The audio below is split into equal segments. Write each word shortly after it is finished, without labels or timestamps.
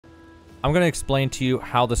I'm going to explain to you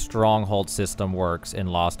how the stronghold system works in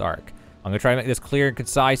Lost Ark. I'm going to try to make this clear and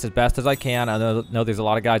concise as best as I can. I know there's a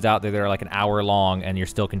lot of guides out there that are like an hour long and you're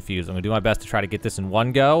still confused. I'm going to do my best to try to get this in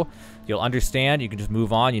one go. You'll understand. You can just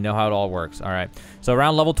move on. You know how it all works. All right. So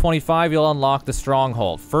around level 25, you'll unlock the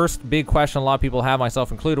stronghold. First big question a lot of people have,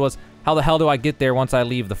 myself included, was how the hell do I get there once I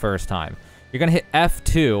leave the first time? You're going to hit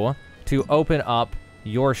F2 to open up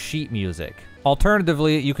your sheet music.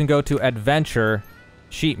 Alternatively, you can go to adventure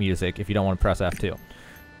sheet music if you don't want to press F2.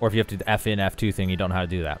 Or if you have to F in, F2 thing, you don't know how to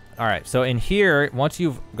do that. All right, so in here, once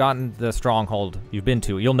you've gotten the stronghold you've been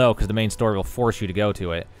to, you'll know because the main story will force you to go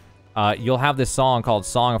to it. You'll have this song called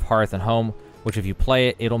Song of Hearth and Home, which if you play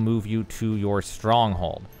it, it'll move you to your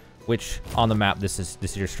stronghold. Which on the map, this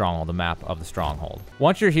is your stronghold, the map of the stronghold.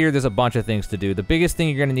 Once you're here, there's a bunch of things to do. The biggest thing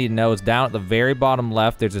you're going to need to know is down at the very bottom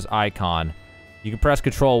left, there's this icon. You can press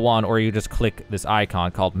Control 1 or you just click this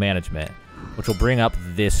icon called Management, which will bring up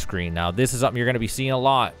this screen. Now, this is something you're going to be seeing a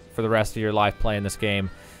lot for the rest of your life playing this game.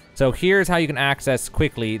 So here's how you can access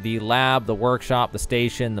quickly the lab, the workshop, the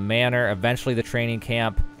station, the manor, eventually the training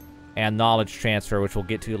camp, and knowledge transfer, which we'll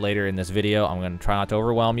get to later in this video. I'm going to try not to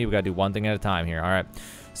overwhelm you. We got to do one thing at a time here. All right.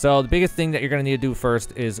 So the biggest thing that you're going to need to do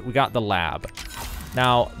first is we got the lab.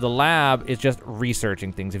 Now, the lab is just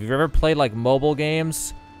researching things. If you've ever played like mobile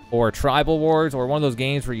games or Tribal Wars, or one of those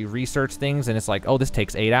games where you research things and it's like, oh, this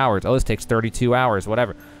takes 8 hours. Oh, this takes 32 hours,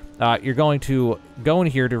 whatever. You're going to go in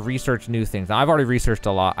here to research new things. Now, I've already researched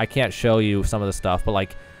a lot. I can't show you some of the stuff, but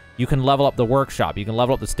like, you can level up the workshop. You can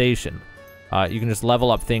level up the station. You can just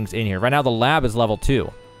level up things in here. Right now, the lab is level 2.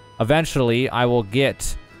 Eventually, I will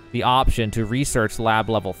get the option to research lab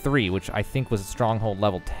level 3, which I think was stronghold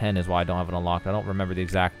level 10 is why I don't have it unlocked. I don't remember the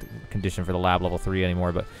exact condition for the lab level 3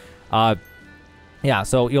 anymore, but yeah,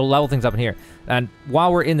 so you'll level things up in here. And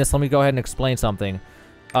while we're in this, let me go ahead and explain something.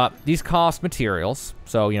 These cost materials.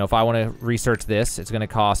 So, you know, if I want to research this, it's going to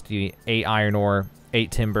cost you 8 iron ore,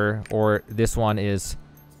 8 timber, or this one is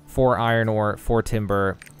 4 iron ore, 4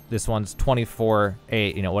 timber. This one's 24,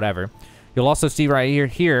 8, you know, whatever. You'll also see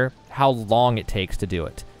right here how long it takes to do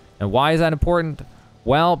it. And why is that important?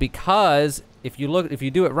 Well, because if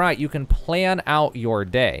you do it right, you can plan out your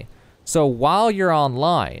day. So while you're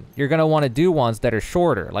online, you're going to want to do ones that are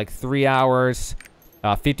shorter, like 3 hours,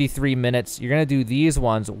 53 minutes. You're going to do these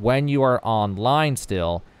ones when you are online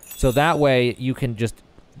still. So that way you can just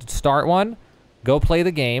start one, go play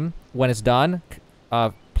the game. When it's done,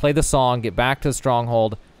 play the song, get back to the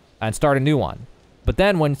stronghold, and start a new one. But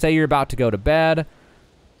then when, say, you're about to go to bed,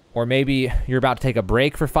 or maybe you're about to take a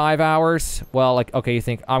break for 5 hours, well, like, okay, you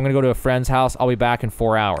think, I'm going to go to a friend's house. I'll be back in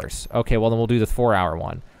 4 hours. Okay, well, then we'll do the 4-hour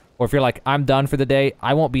one. Or if you're like, I'm done for the day,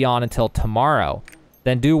 I won't be on until tomorrow.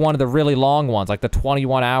 Then do one of the really long ones, like the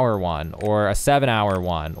 21-hour one, or a 7-hour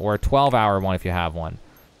one, or a 12-hour one if you have one.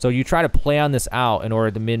 So you try to plan this out in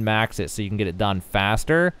order to min-max it so you can get it done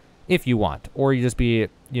faster if you want. Or you just be,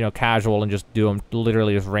 you know, casual and just do them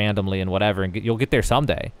literally just randomly and whatever, and you'll get there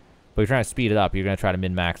someday. But if you're trying to speed it up, you're going to try to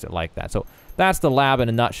min-max it like that. So that's the lab in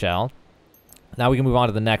a nutshell. Now we can move on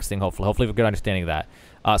to the next thing, hopefully. Hopefully you have a good understanding of that.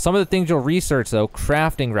 Some of the things you'll research, though,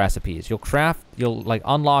 crafting recipes. You'll like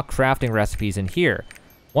unlock crafting recipes in here.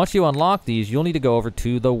 Once you unlock these, you'll need to go over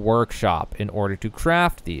to the workshop in order to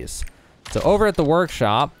craft these. So over at the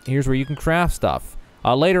workshop, here's where you can craft stuff.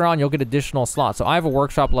 Later on, you'll get additional slots. So I have a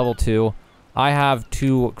workshop level 2. I have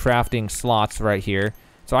 2 crafting slots right here.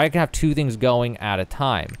 So I can have 2 things going at a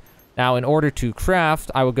time. Now, in order to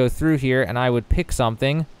craft, I would go through here and I would pick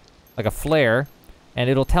something, like a flare, and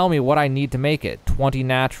it'll tell me what I need to make it. 20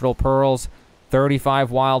 natural pearls, 35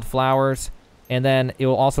 wildflowers, and then it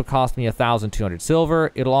will also cost me 1,200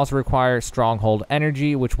 silver. It'll also require stronghold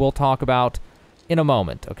energy, which we'll talk about in a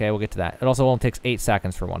moment. Okay, we'll get to that. It also only takes 8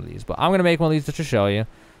 seconds for one of these, but I'm going to make one of these just to show you.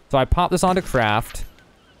 So I pop this onto craft,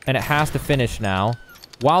 and it has to finish now.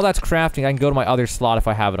 While that's crafting, I can go to my other slot if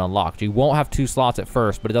I have it unlocked. You won't have 2 slots at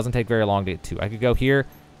first, but it doesn't take very long to get 2. I could go here.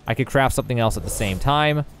 I could craft something else at the same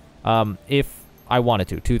time if I wanted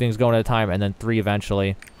to. 2 things going at a time, and then 3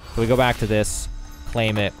 eventually. So we go back to this,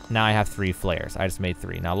 claim it. Now I have 3 flares. I just made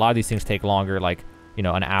 3. Now, a lot of these things take longer, like, you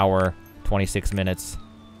know, an hour, 26 minutes,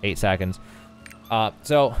 8 seconds.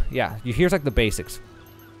 So, yeah, here's, like, the basics.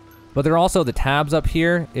 But there are also the tabs up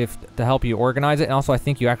here to help you organize it. And also, I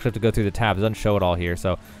think you actually have to go through the tabs. It doesn't show it all here.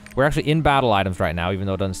 So we're actually in battle items right now, even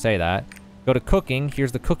though it doesn't say that. Go to cooking.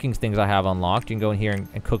 Here's the cooking things I have unlocked. You can go in here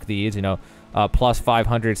and cook these, you know, plus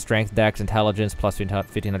 500 strength, dex, intelligence, plus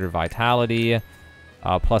 1500 vitality,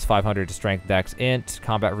 plus 500 to strength, dex, int,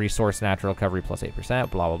 combat resource, natural recovery, plus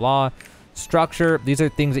 8%, blah, blah, blah. Structure. These are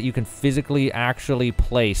things that you can physically actually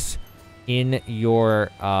place in your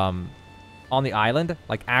on the island,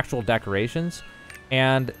 like actual decorations.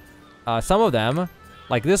 And some of them,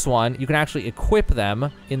 like this one, you can actually equip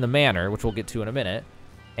them in the manor, which we'll get to in a minute,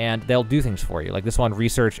 and they'll do things for you. Like this one,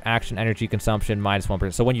 research action energy consumption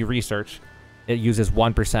 -1%. So when you research, it uses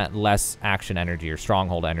 1% less action energy or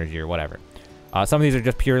stronghold energy or whatever. Some of these are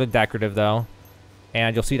just purely decorative though.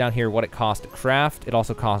 And you'll see down here what it costs to craft. It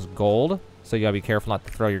also costs gold, so you gotta be careful not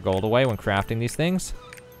to throw your gold away when crafting these things.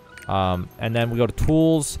 And then we go to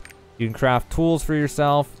tools. You can craft tools for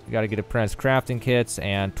yourself. You gotta get apprentice crafting kits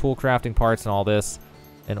and tool crafting parts and all this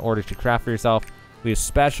in order to craft for yourself. We have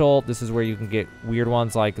special. This is where you can get weird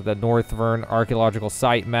ones like the Northvern Archaeological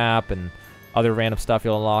Site map and other random stuff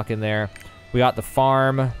you'll unlock in there. We got the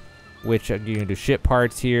farm, which you can do ship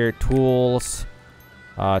parts here, tools,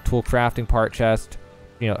 tool crafting part chest.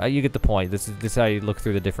 You know, you get the point. This is how you look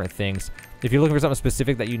through the different things. If you're looking for something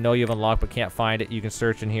specific that you know you've unlocked but can't find it, you can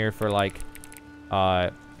search in here for like,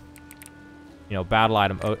 you know, battle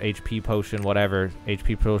item, HP potion, whatever,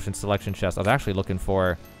 HP potion selection chest. I was actually looking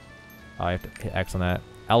for, I have to hit X on that,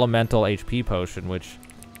 elemental HP potion, which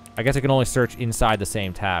I guess it can only search inside the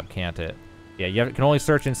same tab, can't it? Yeah, you can only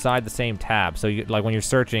search inside the same tab. So you, like when you're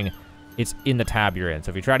searching, it's in the tab you're in.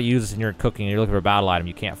 So if you try to use this and you're cooking and you're looking for a battle item,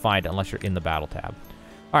 you can't find it unless you're in the battle tab.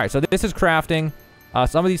 All right, so this is crafting.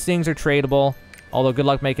 Some of these things are tradable, although good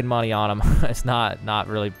luck making money on them. It's not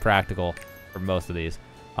really practical for most of these.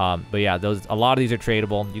 But yeah, a lot of these are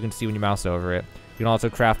tradable. You can see when you mouse over it. You can also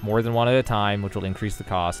craft more than one at a time, which will increase the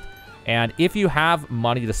cost. And if you have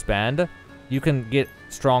money to spend, you can get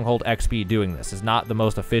stronghold XP doing this. It's not the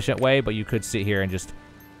most efficient way, but you could sit here and just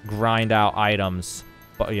grind out items,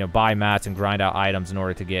 you know, buy mats and grind out items in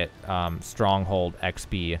order to get stronghold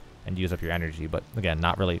XP and use up your energy. But again,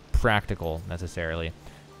 not really practical necessarily.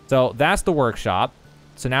 So that's the workshop.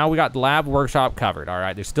 So now we got the lab workshop covered. All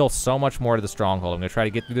right, there's still so much more to the stronghold. I'm gonna try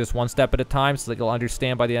to get through this one step at a time so that you'll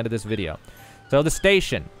understand by the end of this video. So the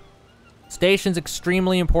station. Station's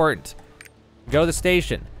extremely important. Go to the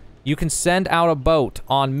station. You can send out a boat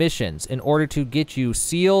on missions in order to get you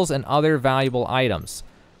seals and other valuable items.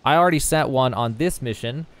 I already sent one on this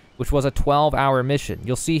mission, which was a 12-hour mission.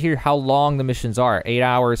 You'll see here how long the missions are. 8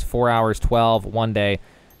 hours, 4 hours, 12, 1 day.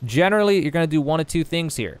 Generally, you're going to do one of two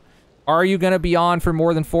things here. Are you going to be on for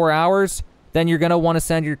more than 4 hours? Then you're going to want to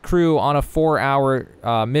send your crew on a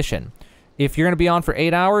 4-hour mission. If you're going to be on for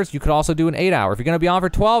 8 hours, you could also do an 8-hour. If you're going to be on for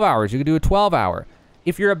 12 hours, you could do a 12-hour.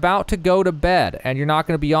 If you're about to go to bed and you're not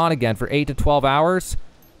going to be on again for 8 to 12 hours,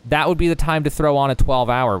 that would be the time to throw on a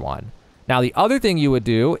 12-hour one. Now, the other thing you would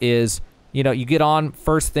do is, you know, you get on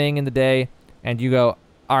first thing in the day and you go,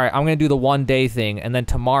 all right, I'm going to do the 1 day thing. And then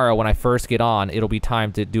tomorrow when I first get on, it'll be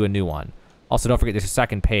time to do a new one. Also, don't forget there's a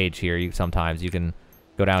second page here. Sometimes you can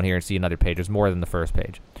go down here and see another page. There's more than the first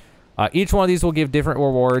page. Each one of these will give different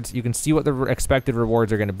rewards. You can see what the expected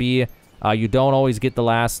rewards are going to be. You don't always get the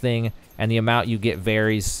last thing, and the amount you get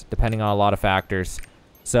varies depending on a lot of factors.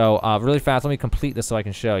 So really fast, let me complete this so I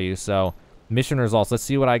can show you. So mission results. Let's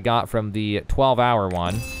see what I got from the 12-hour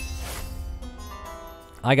one.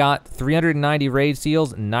 I got 390 raid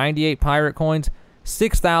seals, 98 pirate coins,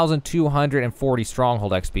 6,240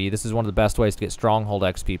 stronghold XP. This is one of the best ways to get stronghold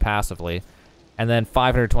XP passively. And then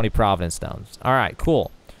 520 providence stones. All right, cool.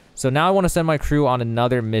 So now I want to send my crew on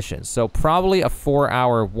another mission. So probably a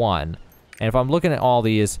 4-hour one. And if I'm looking at all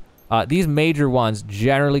these major ones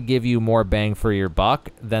generally give you more bang for your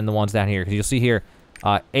buck than the ones down here. Because you'll see here,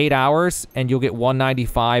 8 hours, and you'll get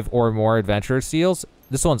 195 or more adventurer seals.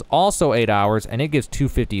 This one's also 8 hours, and it gives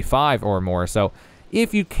 255 or more. So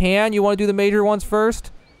if you can, you want to do the major ones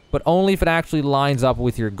first, but only if it actually lines up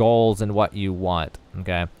with your goals and what you want,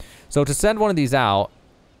 okay? So to send one of these out,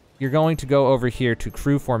 you're going to go over here to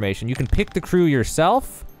crew formation. You can pick the crew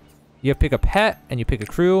yourself. You pick a pet, and you pick a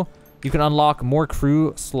crew. You can unlock more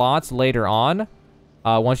crew slots later on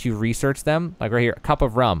once you research them. Like right here, a cup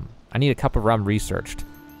of rum. I need a cup of rum researched.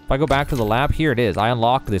 If I go back to the lab, here it is. I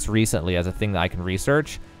unlocked this recently as a thing that I can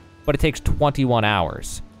research, but it takes 21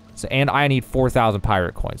 hours. So, and I need 4,000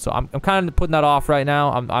 pirate coins. So I'm kind of putting that off right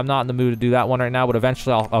now. I'm not in the mood to do that one right now, but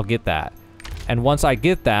eventually I'll get that. And once I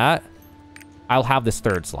get that, I'll have this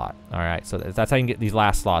third slot. All right, so that's how you can get these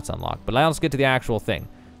last slots unlocked. But now let's get to the actual thing,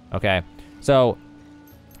 okay? So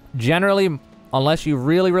generally, unless you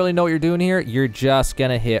really, really know what you're doing here, you're just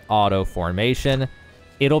gonna hit auto formation.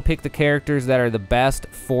 It'll pick the characters that are the best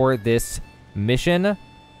for this mission,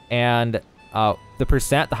 and the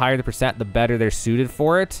higher the percent, the better they're suited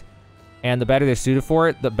for it. And the better they're suited for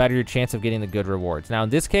it, the better your chance of getting the good rewards. Now,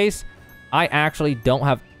 in this case, I actually don't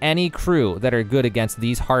have any crew that are good against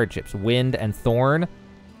these hardships, wind and thorn,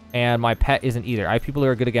 and my pet isn't either. I have people who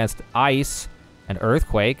are good against ice and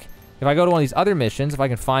earthquake, if I go to one of these other missions, if I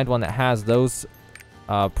can find one that has those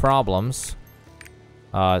problems.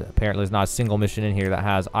 Apparently there's not a single mission in here that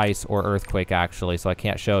has ice or earthquake, actually, so I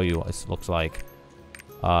can't show you, it looks like.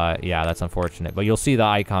 Yeah, that's unfortunate. But you'll see the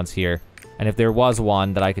icons here. And if there was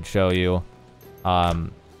one that I could show you... oh,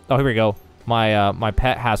 here we go. My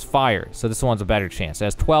pet has fire, so this one's a better chance. It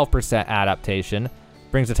has 12% adaptation,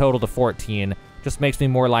 brings the total to 14, just makes me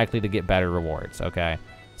more likely to get better rewards, okay?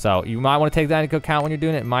 So you might want to take that into account when you're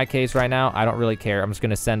doing it. In my case right now, I don't really care. I'm just going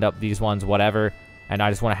to send up these ones, whatever, and I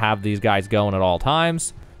just want to have these guys going at all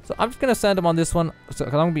times. So I'm just going to send them on this one, so,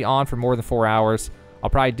 'cause I'm going to be on for more than 4 hours. I'll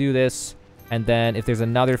probably do this, and then if there's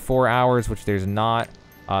another 4 hours, which there's not,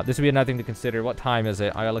 this would be another thing to consider. What time is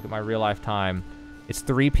it? I gotta look at my real-life time. It's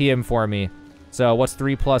 3 p.m. for me. So what's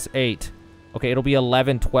 3 plus 8? Okay, it'll be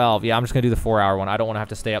 11:12. Yeah, I'm just gonna do the 4-hour one. I don't want to have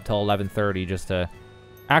to stay up till 11:30 just to...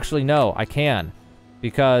 Actually, no, I can.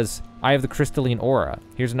 Because I have the crystalline aura.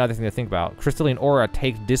 Here's another thing to think about. Crystalline aura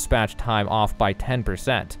takes dispatch time off by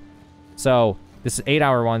 10%. So this is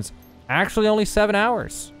 8-hour ones. Actually, only 7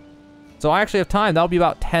 hours. So I actually have time. That'll be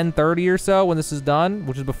about 10:30 or so when this is done,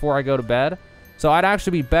 which is before I go to bed. So I'd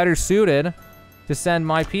actually be better suited to send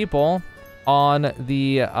my people on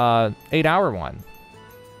the 8-hour one.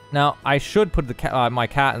 Now, I should put the my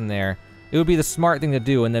cat in there. It would be the smart thing to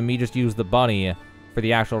do, and then me just use the bunny for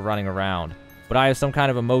the actual running around. But I have some kind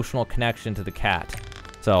of emotional connection to the cat.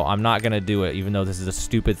 So I'm not going to do it, even though this is a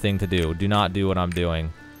stupid thing to do. Do not do what I'm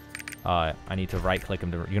doing. I need to right-click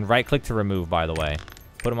him. You can right-click to remove, by the way.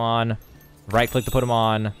 Put him on. Right-click to put him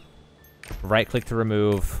on. Right-click to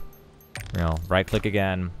remove. You know, right-click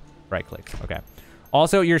again. Right-click. Okay.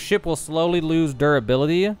 Also, your ship will slowly lose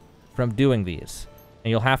durability from doing these. And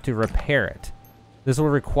you'll have to repair it. This will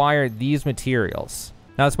require these materials.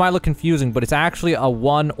 Now, this might look confusing, but it's actually a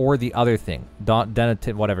one or the other thing.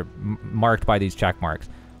 Denoted, whatever, marked by these check marks.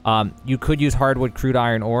 You could use hardwood, crude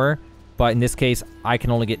iron ore, but in this case, I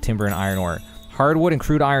can only get timber and iron ore. Hardwood and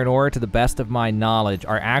crude iron ore, to the best of my knowledge,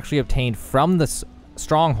 are actually obtained from the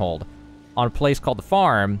stronghold on a place called the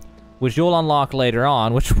farm, which you'll unlock later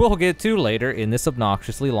on, which we'll get to later in this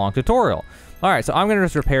obnoxiously long tutorial. All right, so I'm going to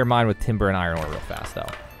just repair mine with timber and iron ore real fast, though. All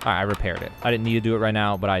right, I repaired it. I didn't need to do it right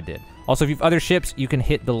now, but I did. Also, if you have other ships, you can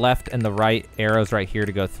hit the left and the right arrows right here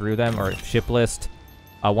to go through them, or ship list.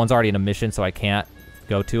 One's already in a mission, so I can't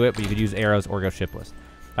go to it, but you could use arrows or go ship list.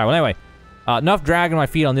 All right, well, anyway, enough dragging my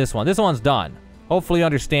feet on this one. This one's done. Hopefully you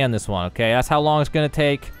understand this one, okay? That's how long it's going to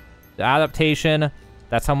take. The adaptation,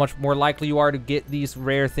 that's how much more likely you are to get these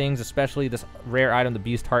rare things, especially this rare item, the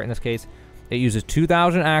Beast Heart in this case. It uses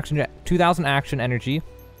 2,000 action energy,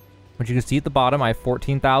 which you can see at the bottom. I have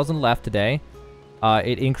 14,000 left today.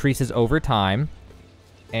 It increases over time,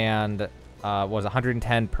 and was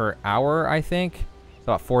 110 per hour, I think. It's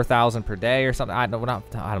about 4,000 per day or something. I don't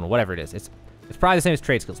know, whatever it is. It's probably the same as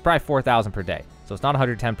trade skills. It's probably 4,000 per day. So it's not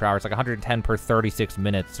 110 per hour. It's like 110 per 36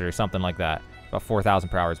 minutes or something like that. About 4,000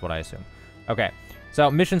 per hour is what I assume. Okay,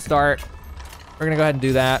 so mission start. We're gonna go ahead and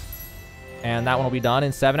do that, and that one will be done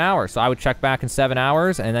in 7 hours. So I would check back in 7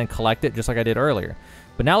 hours and then collect it just like I did earlier.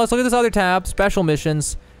 But now let's look at this other tab, special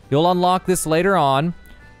missions. You'll unlock this later on.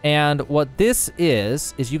 And what this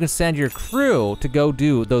is you can send your crew to go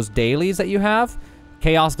do those dailies that you have.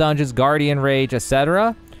 Chaos Dungeons, Guardian Rage,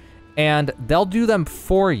 etc. And they'll do them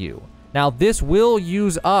for you. Now, this will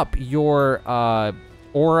use up your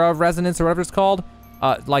aura resonance or whatever it's called.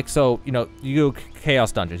 Like, so, you know, you do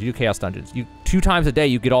Chaos Dungeons. You do Chaos Dungeons. 2 times a day,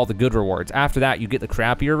 you get all the good rewards. After that, you get the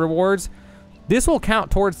crappier rewards. This will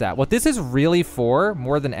count towards that. What this is really for,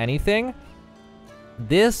 more than anything,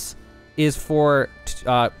 this is for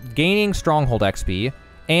gaining stronghold XP,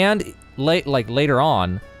 and later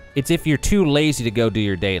on, it's if you're too lazy to go do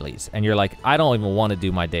your dailies, and you're like, I don't even want to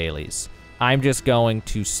do my dailies. I'm just going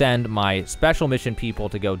to send my special mission people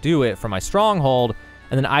to go do it for my stronghold,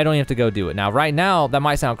 and then I don't even have to go do it. Now, right now, that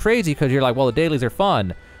might sound crazy because you're like, well, the dailies are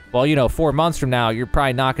fun. Well, you know, 4 months from now, you're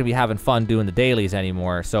probably not going to be having fun doing the dailies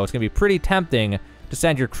anymore, so it's going to be pretty tempting to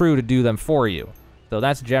send your crew to do them for you. So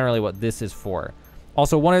that's generally what this is for.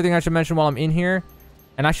 Also, one other thing I should mention while I'm in here,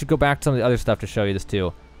 and I should go back to some of the other stuff to show you this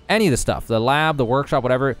too. Any of the stuff, the lab, the workshop,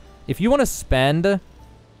 whatever, if you want to spend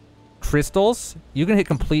crystals, you can hit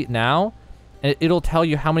complete now, and it'll tell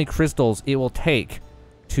you how many crystals it will take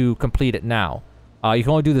to complete it now. You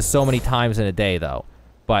can only do this so many times in a day, though.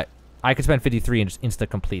 But I could spend 53 and just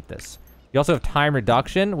insta-complete this. You also have time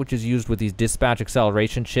reduction, which is used with these dispatch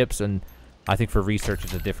acceleration chips, and I think for research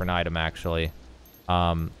it's a different item, actually.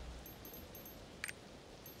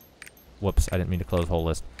 Whoops, I didn't mean to close the whole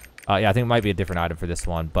list. Yeah, I think it might be a different item for this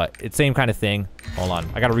one, but it's same kind of thing. Hold on,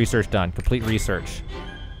 I got a research done. Complete research.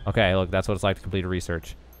 Okay, look, that's what it's like to complete a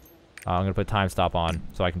research. I'm going to put time stop on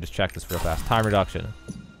so I can just check this real fast. Time reduction.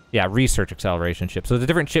 Yeah, research acceleration chip. So there's a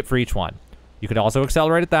different chip for each one. You could also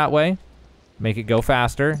accelerate it that way. Make it go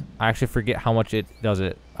faster. I actually forget how much it does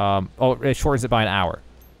it. Oh, it shortens it by an hour.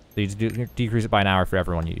 So you just decrease it by an hour for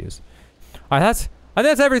everyone you use. All right, I think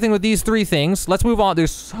that's everything with these 3 things. Let's move on.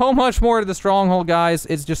 There's so much more to the stronghold, guys.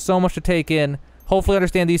 It's just so much to take in. Hopefully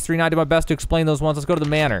understand these 3, and I did my best to explain those ones. Let's go to the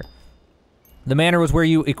manor. The manor was where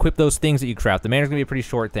you equip those things that you craft. The manor's going to be a pretty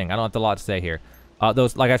short thing. I don't have a lot to say here.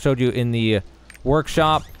 Those, like I showed you in the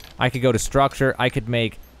workshop, I could go to structure. I could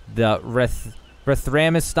make the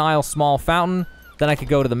Rethramis-style small fountain. Then I could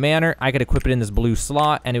go to the manor. I could equip it in this blue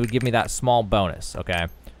slot, and it would give me that small bonus, okay?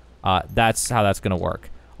 That's how that's going to work.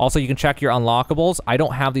 Also, you can check your unlockables. I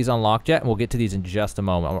don't have these unlocked yet, and we'll get to these in just a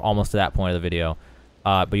moment. We're almost to that point of the video.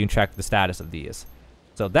 But you can check the status of these.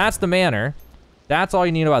 So that's the manor. That's all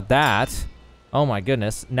you need about that. Oh my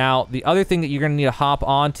goodness. Now, the other thing that you're going to need to hop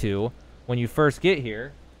onto when you first get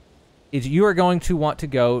here is you are going to want to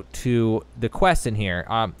go to the quests in here.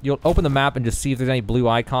 You'll open the map and just see if there's any blue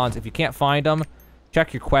icons. If you can't find them,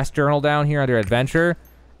 check your quest journal down here under adventure,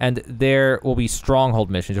 and there will be stronghold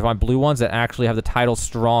missions. You'll find blue ones that actually have the title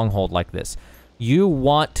stronghold like this. You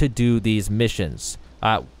want to do these missions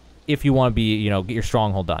if you want to be, get your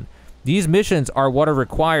stronghold done. These missions are what are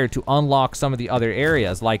required to unlock some of the other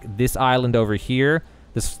areas, like this island over here,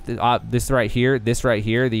 this right here,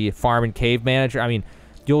 the farm and cave manager. I mean,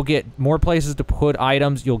 you'll get more places to put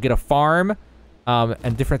items. You'll get a farm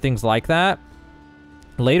and different things like that.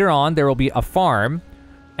 Later on, there will be a farm,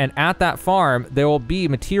 and at that farm, there will be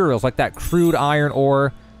materials like that crude iron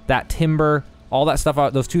ore, that timber, all that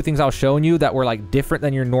stuff. Those 2 things I was showing you that were like different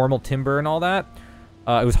than your normal timber and all that.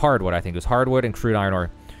 It was hardwood, I think. It was hardwood and crude iron ore.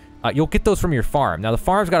 You'll get those from your farm. Now, the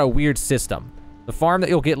farm's got a weird system. The farm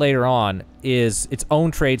that you'll get later on is its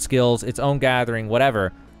own trade skills, its own gathering,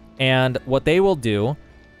 whatever. And what they will do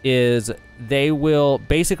is they will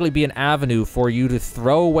basically be an avenue for you to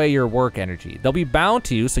throw away your work energy. They'll be bound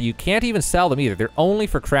to you, so you can't even sell them either. They're only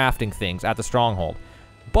for crafting things at the stronghold.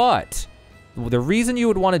 But the reason you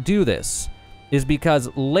would want to do this is because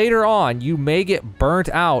later on, you may get burnt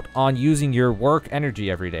out on using your work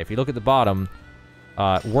energy every day. If you look at the bottom,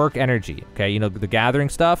 work energy, okay? The gathering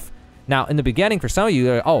stuff. Now, in the beginning, for some of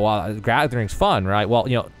you, oh, gathering's fun, right? Well,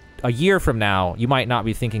 a year from now, you might not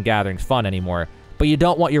be thinking gathering's fun anymore, but you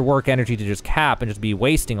don't want your work energy to just cap and just be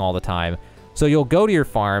wasting all the time. So you'll go to your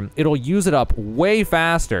farm, it'll use it up way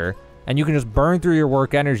faster, and you can just burn through your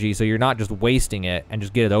work energy so you're not just wasting it and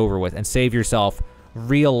just get it over with and save yourself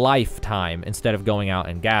real life time instead of going out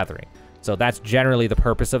and gathering. So that's generally the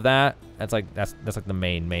purpose of that. That's like the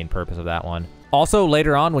main purpose of that one. Also,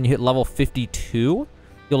 later on, when you hit level 52,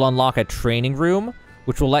 you'll unlock a training room,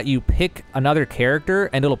 which will let you pick another character,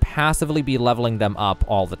 and it'll passively be leveling them up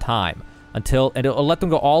all the time and it'll let them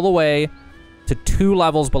go all the way to 2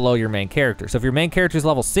 levels below your main character. So if your main character is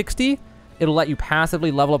level 60, it'll let you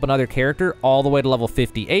passively level up another character all the way to level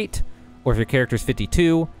 58, or if your character is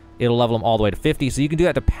 52, it'll level them all the way to 50. So you can do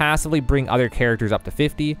that to passively bring other characters up to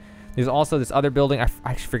 50. There's also this other building. I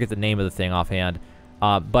actually forget the name of the thing offhand.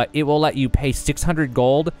 But it will let you pay 600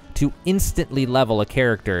 gold to instantly level a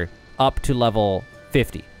character up to level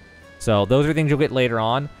 50. So those are things you'll get later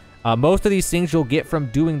on. Most of these things you'll get from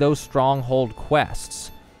doing those stronghold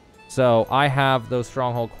quests. So I have those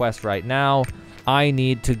stronghold quests right now. I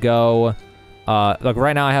need to go... like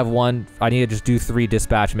right now I have one. I need to just do 3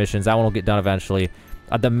 dispatch missions. That one will get done eventually.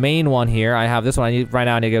 The main one here, I have this one. Right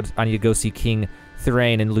now I need to go see King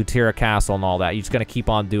Thrain and Lutira Castle and all that. You're just going to keep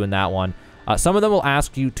on doing that one. Some of them will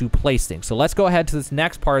ask you to place things. So let's go ahead to this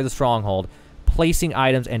next part of the stronghold, placing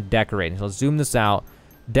items and decorating. So let's zoom this out.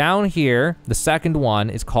 Down here, the second one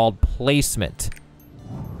is called placement.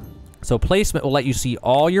 So placement will let you see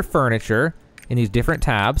all your furniture in these different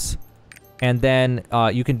tabs, and then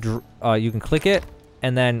you can click it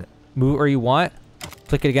and then move where you want.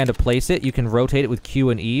 Click it again to place it. You can rotate it with Q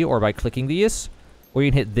and E or by clicking these, or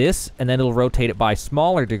you can hit this and then it'll rotate it by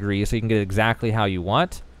smaller degrees so you can get it exactly how you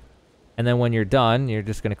want. And then when you're done, you're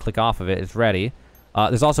just going to click off of it. It's ready.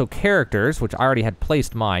 There's also characters, which I already had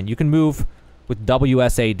placed mine. You can move with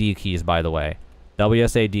WSAD keys, by the way.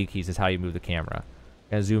 WSAD keys is how you move the camera.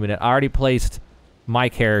 And zoom in. I already placed my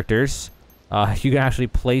characters. You can actually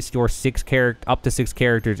place your up to 6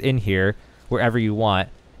 characters in here wherever you want,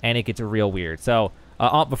 and it gets real weird. So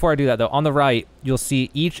before I do that, though, on the right, you'll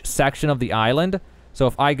see each section of the island. So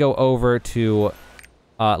if I go over to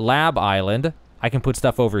Lab Island, I can put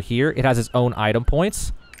stuff over here. It has its own item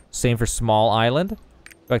points. Same for Small Island.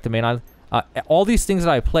 Like the main island. All these things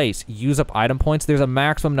that I place use up item points. There's a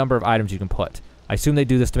maximum number of items you can put. I assume they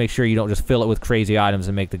do this to make sure you don't just fill it with crazy items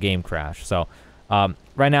and make the game crash. So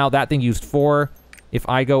right now, that thing used 4. If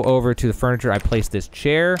I go over to the furniture, I place this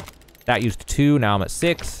chair. That used 2, now I'm at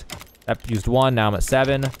 6. That used 1, now I'm at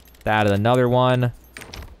 7. That added another one.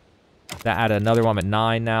 That added another one, I'm at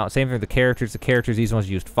 9 now. Same thing with the characters. The characters, these ones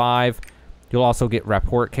used 5. You'll also get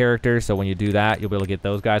rapport characters, so when you do that, you'll be able to get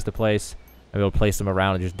those guys to place. And be able to place them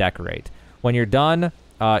around and just decorate. When you're done,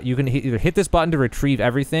 you can either hit this button to retrieve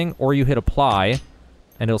everything, or you hit apply,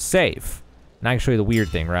 and it'll save. And I can show you the weird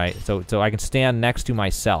thing, right? So I can stand next to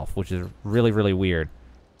myself, which is really, really weird.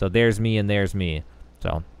 So there's me and there's me.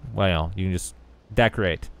 So, well, you can just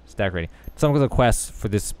decorate. It's decorating. Some of the quests for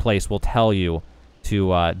this place will tell you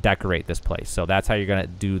to decorate this place. So that's how you're going to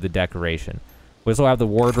do the decoration. We also have the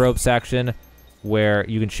wardrobe section where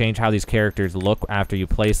you can change how these characters look after you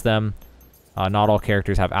place them. Not all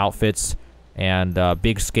characters have outfits. And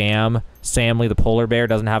Big Scam, Samly the polar bear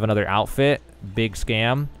doesn't have another outfit. Big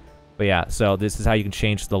Scam. But yeah, so this is how you can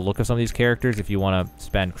change the look of some of these characters if you want to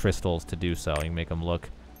spend crystals to do so. You can make them look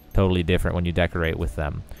totally different when you decorate with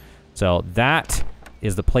them. So that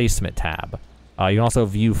is the placement tab. You can also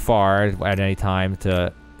view far at any time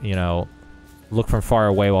to, you know, look from far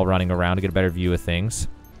away while running around to get a better view of things.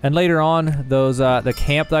 And later on, those the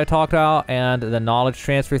camp that I talked about and the knowledge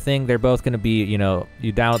transfer thing, they're both going to be, you know,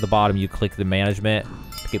 you down at the bottom, you click the management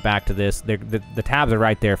to get back to this. The tabs are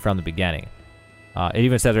right there from the beginning. It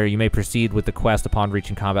even says there, you may proceed with the quest upon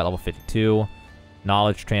reaching combat level 52.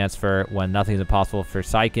 Knowledge transfer when nothing is impossible for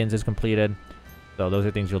Psychins is completed. So those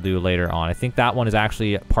are things you'll do later on. I think that one is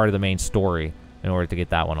actually part of the main story in order to get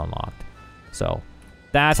that one unlocked. So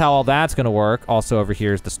that's how all that's going to work. Also over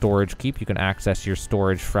here is the storage keep. You can access your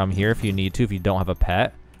storage from here if you need to, if you don't have a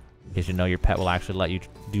pet. Because you know your pet will actually let you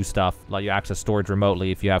do stuff, let you access storage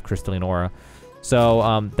remotely if you have Crystalline Aura.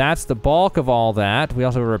 So that's the bulk of all that. We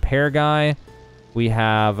also have a repair guy. We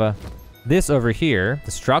have this over here,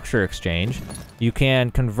 the structure exchange. You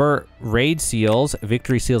can convert raid seals,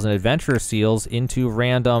 victory seals, and adventurer seals into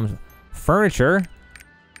random furniture.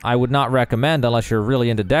 I would not recommend unless you're really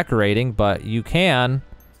into decorating, but you can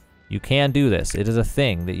do this. It is a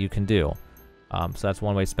thing that you can do. So that's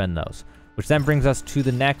one way to spend those. Which then brings us to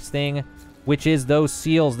the next thing, which is those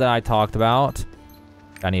seals that I talked about.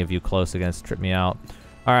 Got any of you close against trip me out.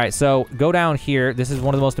 All right, so go down here. This is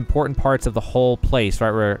one of the most important parts of the whole place,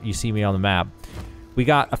 right where you see me on the map. We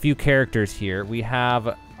got a few characters here. We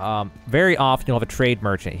have, very often you'll have a trade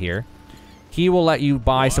merchant here. He will let you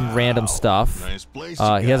buy some random stuff. Nice place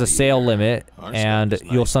he has a sale limit, and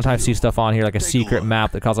you'll sometimes see stuff on here like a secret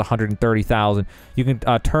map that costs 130,000. You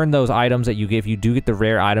can turn those items that you get, if you do get the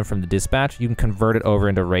rare item from the dispatch, you can convert it over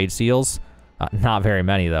into raid seals. Not very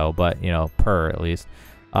many though, but you know, per at least.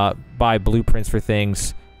 Buy blueprints for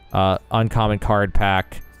things, uncommon card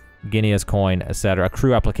pack, Guinea's coin, etc.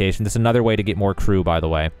 Crew application. This is another way to get more crew, by the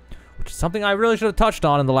way, which is something I really should have touched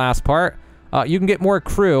on in the last part. You can get more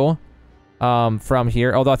crew from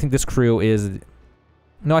here, although I think this crew is...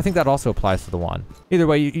 No, I think that also applies to the one. Either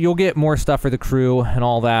way, you'll get more stuff for the crew and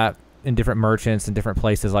all that in different merchants and different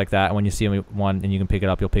places like that. And when you see one and you can pick it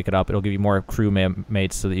up, you'll pick it up. It'll give you more crew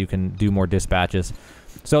mates so that you can do more dispatches.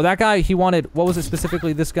 So that guy, he wanted... What was it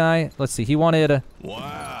specifically, this guy? Let's see. He wanted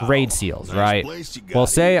raid seals, right? Well,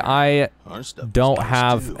 say I don't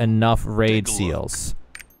have enough raid seals.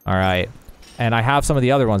 All right. And I have some of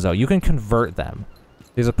the other ones, though. You can convert them.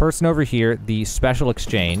 There's a person over here, the special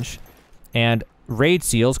exchange, and raid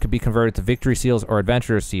seals could be converted to victory seals or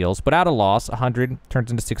adventurer seals, but at a loss, 100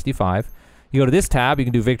 turns into 65. You go to this tab, you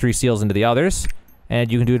can do victory seals into the others,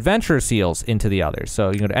 and you can do adventurer seals into the others. So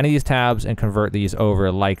you can go to any of these tabs and convert these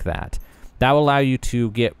over like that. That will allow you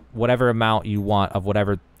to get whatever amount you want of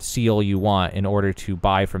whatever seal you want in order to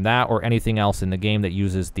buy from that or anything else in the game that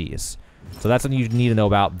uses these. So that's something you need to know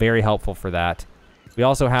about. Very helpful for that. We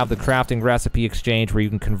also have the crafting recipe exchange where you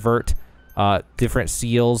can convert different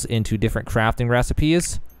seals into different crafting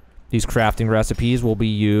recipes. These crafting recipes will be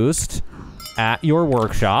used at your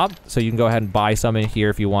workshop, so you can go ahead and buy some in here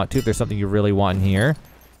if you want to, if there's something you really want in here,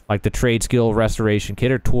 like the trade skill restoration kit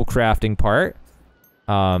or tool crafting part.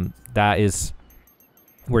 That is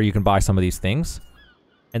where you can buy some of these things.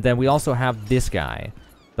 And then we also have this guy,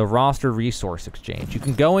 the roster resource exchange. You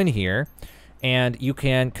can go in here and you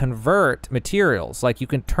can convert materials. Like you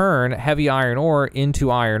can turn heavy iron ore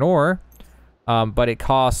into iron ore, but it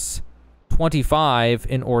costs 25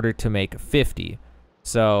 in order to make 50.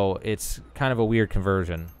 So it's kind of a weird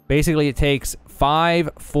conversion. Basically, it takes 5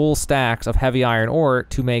 full stacks of heavy iron ore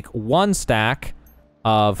to make 1 stack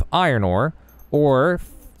of iron ore, or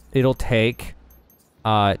it'll take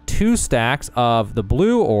 2 stacks of the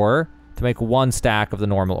blue ore to make 1 stack of the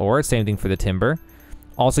normal ore. Same thing for the timber.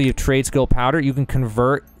 Also, you have trade skill powder. You can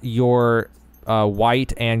convert your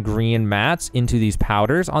white and green mats into these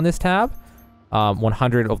powders on this tab.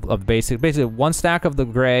 100 of basically 1 stack of the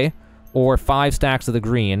gray or 5 stacks of the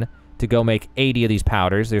green to go make 80 of these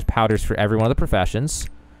powders. There's powders for every one of the professions.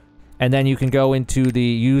 And then you can go into the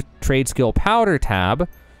use trade skill powder tab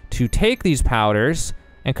to take these powders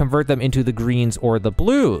and convert them into the greens or the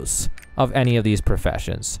blues of any of these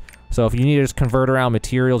professions. So if you need to just convert around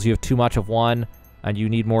materials, you have too much of one and you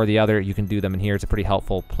need more of the other, you can do them in here. It's a pretty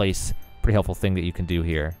helpful place, pretty helpful thing that you can do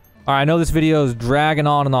here. All right, I know this video is dragging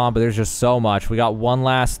on and on, but there's just so much. We got one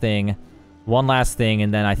last thing,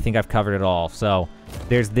 and then I think I've covered it all. So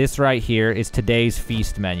there's this right here is today's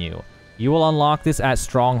feast menu. You will unlock this at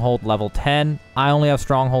stronghold level 10. I only have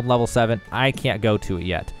stronghold level 7. I can't go to it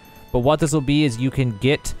yet. But what this will be is you can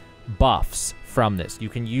get buffs from this. You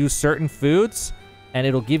can use certain foods, and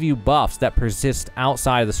it'll give you buffs that persist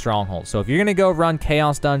outside of the stronghold. So if you're going to go run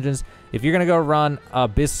chaos dungeons, if you're going to go run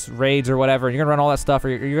abyss raids or whatever, and you're going to run all that stuff, or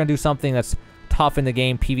you're going to do something that's tough in the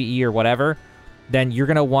game, PvE or whatever, then you're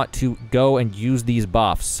going to want to go and use these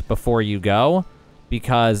buffs before you go,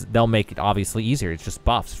 because they'll make it obviously easier. It's just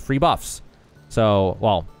buffs, free buffs. So,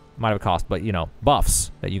 well, might have a cost, but, you know,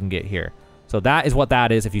 buffs that you can get here. So that is what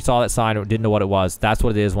that is. If you saw that sign or didn't know what it was, that's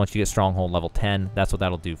what it is. Once you get stronghold level 10, that's what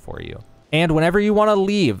that'll do for you. And whenever you want to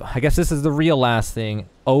leave, I guess this is the real last thing,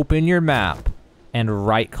 open your map and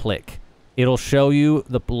right-click. It'll show you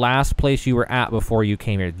the last place you were at before you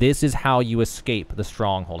came here. This is how you escape the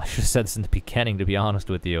stronghold. I should have said this in the beginning, to be honest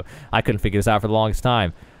with you. I couldn't figure this out for the longest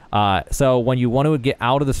time. So when you want to get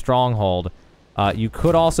out of the stronghold, you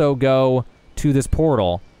could also go to this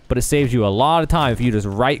portal, but it saves you a lot of time if you just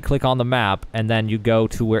right-click on the map and then you go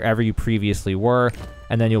to wherever you previously were,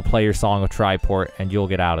 and then you'll play your Song of Triport and you'll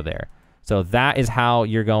get out of there. So that is how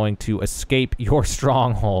you're going to escape your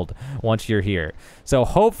stronghold once you're here. So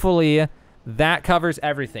hopefully that covers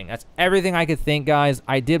everything. That's everything I could think, guys.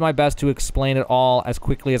 I did my best to explain it all as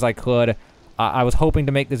quickly as I could. I was hoping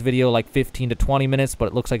to make this video like 15 to 20 minutes, but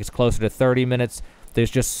it looks like it's closer to 30 minutes.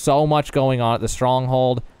 There's just so much going on at the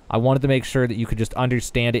stronghold. I wanted to make sure that you could just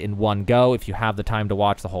understand it in one go if you have the time to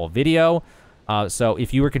watch the whole video. So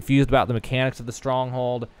if you were confused about the mechanics of the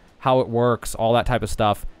stronghold, how it works, all that type of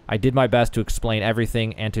stuff, I did my best to explain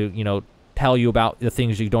everything and to, you know, tell you about the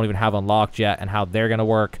things you don't even have unlocked yet and how they're going to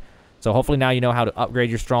work. So hopefully now you know how to upgrade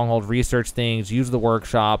your stronghold, research things, use the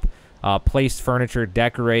workshop, place furniture,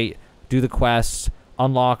 decorate, do the quests,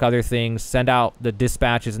 unlock other things, send out the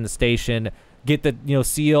dispatches in the station, get the, you know,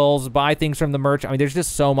 seals, buy things from the merch. I mean, there's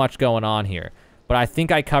just so much going on here. But I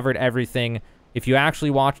think I covered everything. If you actually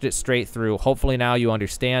watched it straight through, hopefully now you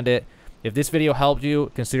understand it. If this video helped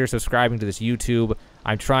you, consider subscribing to this YouTube.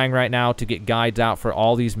 I'm trying right now to get guides out for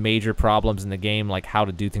all these major problems in the game, like how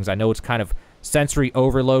to do things. I know it's kind of sensory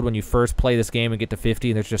overload when you first play this game and get to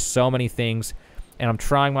 50, and there's just so many things. And I'm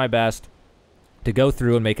trying my best to go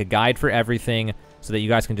through and make a guide for everything so that you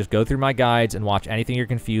guys can just go through my guides and watch anything you're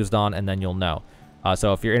confused on, and then you'll know.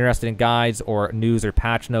 So if you're interested in guides or news or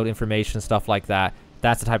patch note information, stuff like that,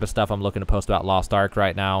 that's the type of stuff I'm looking to post about Lost Ark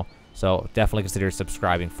right now. So definitely consider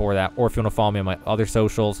subscribing for that. Or if you want to follow me on my other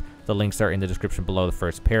socials, the links are in the description below the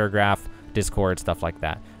first paragraph, Discord, stuff like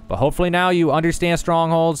that. But hopefully now you understand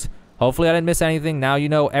strongholds. Hopefully I didn't miss anything. Now you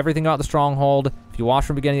know everything about the stronghold. If you watch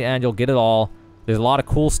from beginning to end, you'll get it all. There's a lot of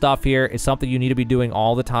cool stuff here. It's something you need to be doing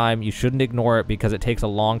all the time. You shouldn't ignore it because it takes a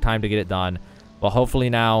long time to get it done. But hopefully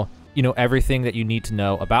now you know everything that you need to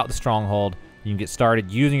know about the stronghold. You can get started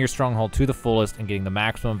using your stronghold to the fullest and getting the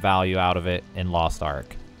maximum value out of it in Lost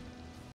Ark.